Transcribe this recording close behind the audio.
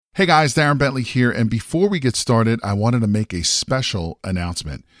Hey guys, Darren Bentley here, and before we get started, I wanted to make a special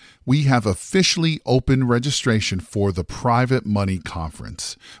announcement. We have officially opened registration for the Private Money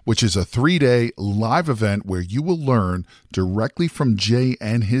Conference, which is a 3-day live event where you will learn directly from Jay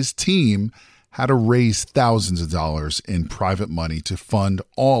and his team how to raise thousands of dollars in private money to fund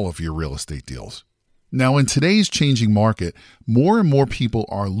all of your real estate deals. Now, in today's changing market, more and more people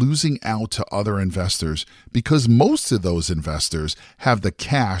are losing out to other investors because most of those investors have the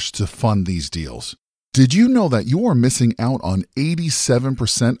cash to fund these deals. Did you know that you are missing out on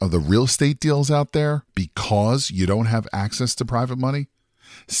 87% of the real estate deals out there because you don't have access to private money?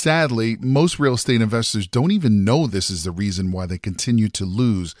 Sadly, most real estate investors don't even know this is the reason why they continue to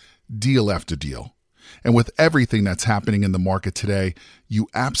lose deal after deal. And with everything that's happening in the market today, you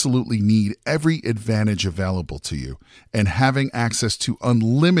absolutely need every advantage available to you. And having access to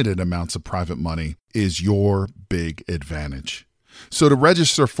unlimited amounts of private money is your big advantage. So to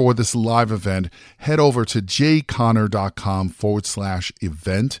register for this live event, head over to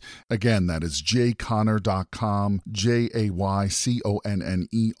jayconner.com/event. Again, that is jayconner.com,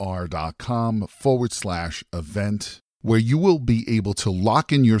 jayconner.com/event, where you will be able to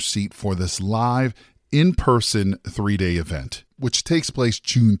lock in your seat for this live in-person 3-day event, which takes place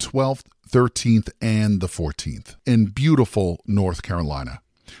June 12th, 13th, and the 14th in beautiful North Carolina.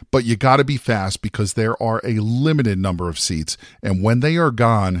 But you got to be fast because there are a limited number of seats, and when they are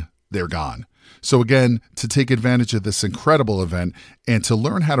gone, they're gone. So again, to take advantage of this incredible event and to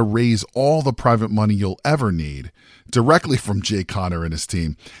learn how to raise all the private money you'll ever need directly from Jay Conner and his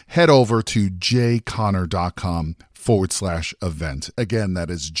team, head over to jayconner.com/event. Again,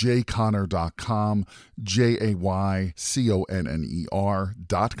 that is jayconner.com,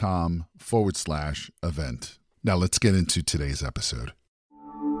 jayconner.com/event. Now let's get into today's episode.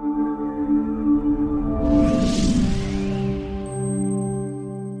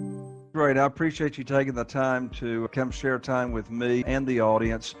 Great. I appreciate you taking the time to come share time with me and the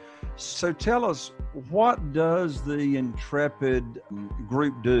audience. So tell us, what does the Intrepid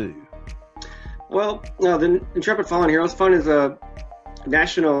group do? Well, the Intrepid Fallen Heroes Fund is a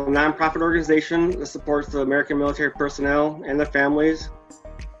national nonprofit organization that supports the American military personnel and their families.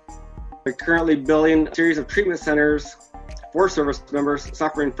 We're currently building a series of treatment centers for service members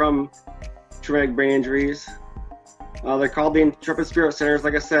suffering from traumatic brain injuries. They're called the Intrepid Spirit Centers,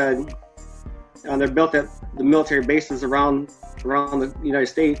 like I said. They're built at the military bases around the United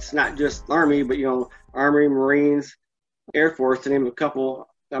States, not just Army, but Army, Marines, Air Force, to name a couple.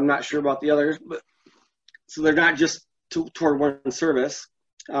 I'm not sure about the others, but so they're not just toward one service.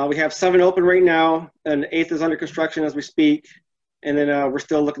 We have 7 open right now, and 8th is under construction as we speak. And then we're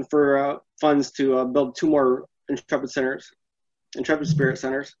still looking for funds to build 2 more Intrepid Spirit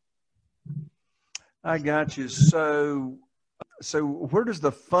Centers. I got you. So where does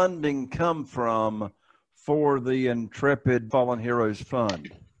the funding come from for the Intrepid Fallen Heroes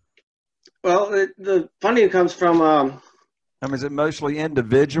Fund? Well, the funding comes from... is it mostly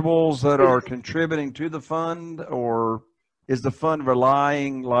individuals that are contributing to the fund, or is the fund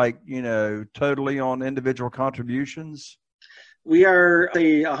relying totally on individual contributions? We are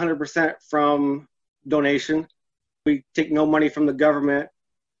 100% from donation. We take no money from the government.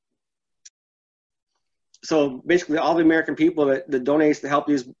 So basically all the American people that donates to help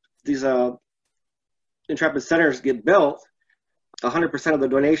these Intrepid centers get built, 100% of the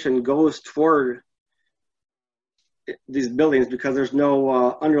donation goes toward these buildings because there's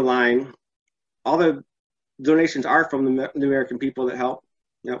no underlying. All the donations are from the American people that help.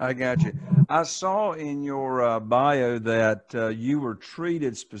 Yep. I got you. I saw in your bio that you were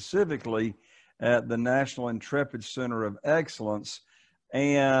treated specifically at the National Intrepid Center of Excellence.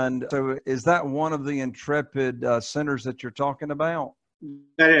 And so is that one of the Intrepid centers that you're talking about?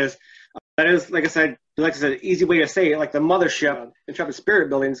 That is, like I said, easy way to say it, like the mothership, Intrepid Spirit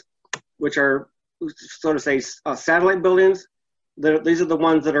buildings, which are, so to say, satellite buildings. These are the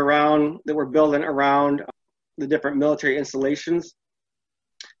ones that we're building around the different military installations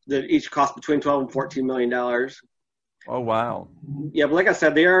that each cost between $12 and $14 million. Oh, wow. Yeah, but like I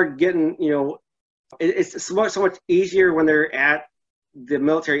said, they are getting, it's so much easier when they're at the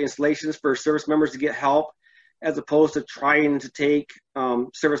military installations for service members to get help, as opposed to trying to take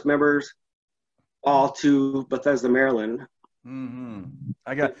service members all to Bethesda, Maryland. Mm-hmm.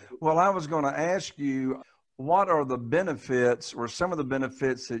 I was going to ask you, what are the benefits or some of the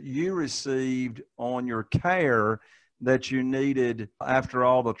benefits that you received on your care that you needed after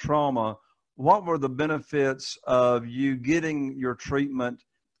all the trauma? What were the benefits of you getting your treatment,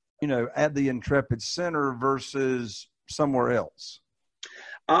 at the Intrepid Center versus somewhere else?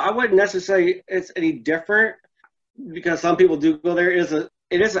 I wouldn't necessarily say it's any different, because some people do go there. It is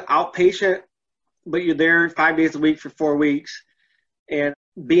it is an outpatient, but you're there 5 days a week for 4 weeks, and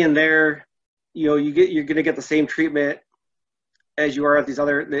being there, you're going to get the same treatment as you are at these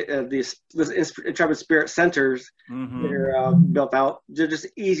other these Intrepid Spirit centers Mm-hmm. that are built out. They're just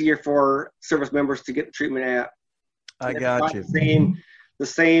easier for service members to get the treatment at. I got you. The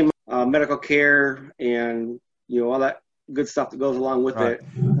same medical care and all that good stuff that goes along with Right. it.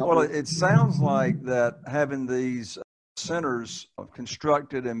 Well, it sounds like that having these centers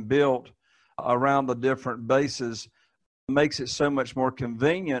constructed and built around the different bases makes it so much more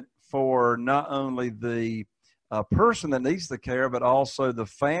convenient for not only the person that needs the care, but also the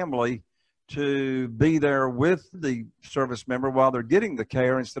family to be there with the service member while they're getting the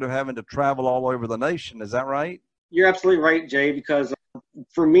care instead of having to travel all over the nation. Is that right? You're absolutely right, Jay, because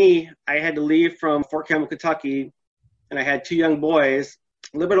for me, I had to leave from Fort Campbell, Kentucky, and I had 2 young boys,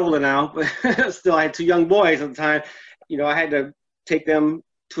 a little bit older now, but still I had 2 young boys at the time. I had to take them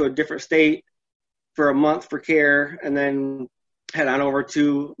to a different state for a month for care and then head on over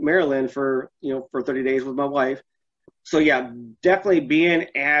to Maryland for 30 days with my wife. So yeah, definitely being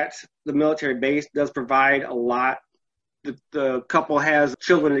at the military base does provide a lot. The couple has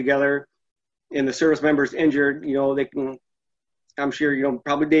children together and the service member's injured, they can, I'm sure,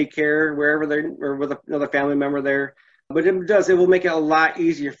 probably daycare wherever they're, or with another family member there. But it will make it a lot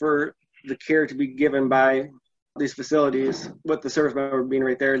easier for the care to be given by these facilities with the service member being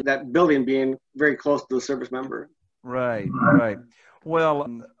right there, that building being very close to the service member. Right. Well,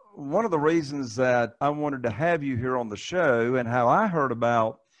 one of the reasons that I wanted to have you here on the show and how I heard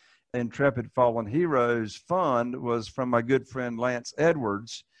about Intrepid Fallen Heroes Fund was from my good friend Lance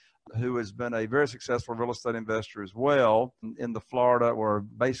Edwards, who has been a very successful real estate investor as well in the Florida, or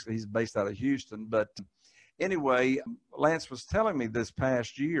basically he's based out of Houston. But anyway, Lance was telling me this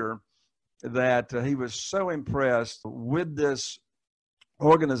past year that he was so impressed with this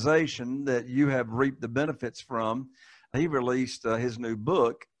organization that you have reaped the benefits from. He released his new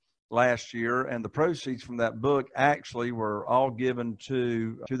book last year, and the proceeds from that book actually were all given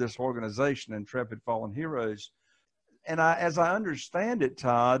to this organization, Intrepid Fallen Heroes. And as I understand it,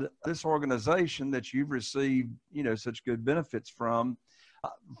 Todd, this organization that you've received, such good benefits from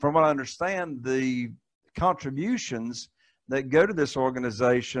what I understand, the contributions that go to this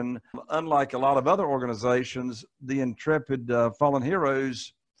organization, unlike a lot of other organizations, the Intrepid Fallen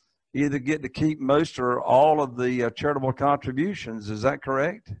Heroes either get to keep most or all of the charitable contributions. Is that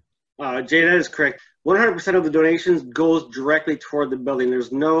correct? Jay, that is correct. 100% of the donations goes directly toward the building.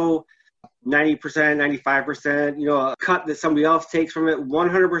 There's no 90%, 95%, a cut that somebody else takes from it.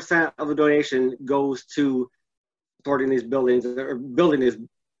 100% of the donation goes to supporting these buildings or building these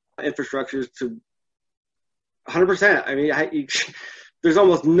infrastructures to 100%. I mean, there's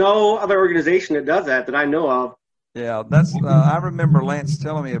almost no other organization that does that I know of. Yeah, that's. I remember Lance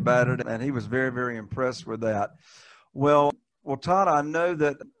telling me about it, and he was very, very impressed with that. Well, Todd, I know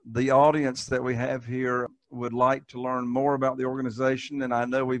that the audience that we have here would like to learn more about the organization, and I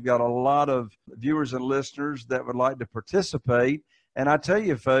know we've got a lot of viewers and listeners that would like to participate. And I tell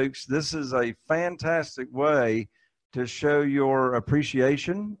you, folks, this is a fantastic way to show your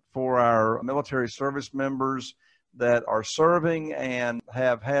appreciation for our military service members that are serving and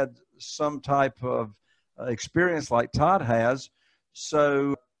have had some type of experience like Todd has.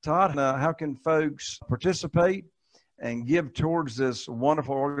 So, Todd, how can folks participate and give towards this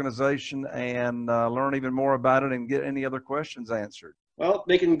wonderful organization and learn even more about it and get any other questions answered? Well,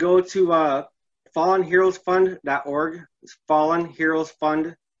 they can go to fallenheroesfund.org. It's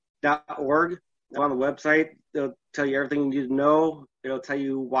fallenheroesfund.org. On the website, they'll tell you everything you need to know. It'll tell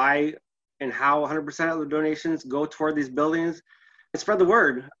you why and how 100% of the donations go toward these buildings. And spread the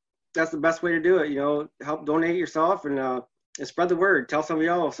word. That's the best way to do it. Help donate yourself and spread the word. Tell somebody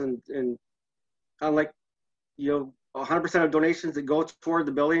else. And unlike, 100% of donations that go toward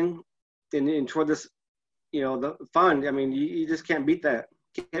the building and toward this, the fund, I mean, you just can't beat that.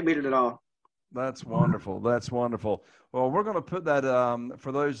 Can't beat it at all. That's wonderful. That's wonderful. Well, we're going to put that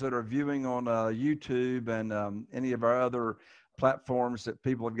for those that are viewing on YouTube and any of our other platforms that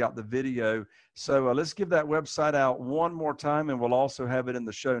people have got the video. So let's give that website out one more time, and we'll also have it in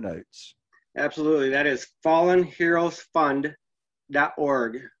the show notes. Absolutely. That is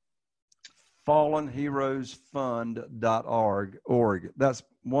fallenheroesfund.org. fallenheroesfund.org. That's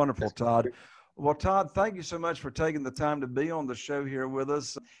wonderful, Todd. Well, Todd, thank you so much for taking the time to be on the show here with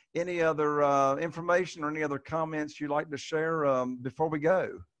us. Any other information or any other comments you'd like to share before we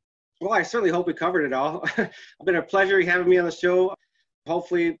go? Well, I certainly hope we covered it all. It's been a pleasure having me on the show.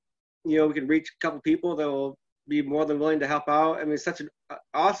 Hopefully, we can reach a couple people that will be more than willing to help out. I mean, it's such an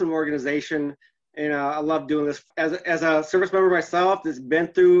awesome organization And I love doing this. As a service member myself that's been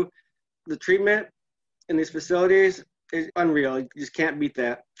through the treatment in these facilities, it's unreal. You just can't beat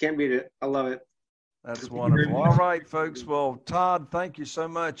that. Can't beat it. I love it. That's wonderful. All right, folks. Well, Todd, thank you so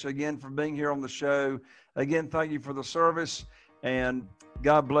much again for being here on the show. Again, thank you for the service, and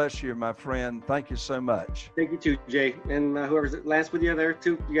God bless you, my friend. Thank you so much. Thank you too, Jay. And whoever's last with you there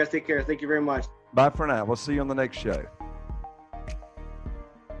too, you guys take care. Thank you very much. Bye for now. We'll see you on the next show.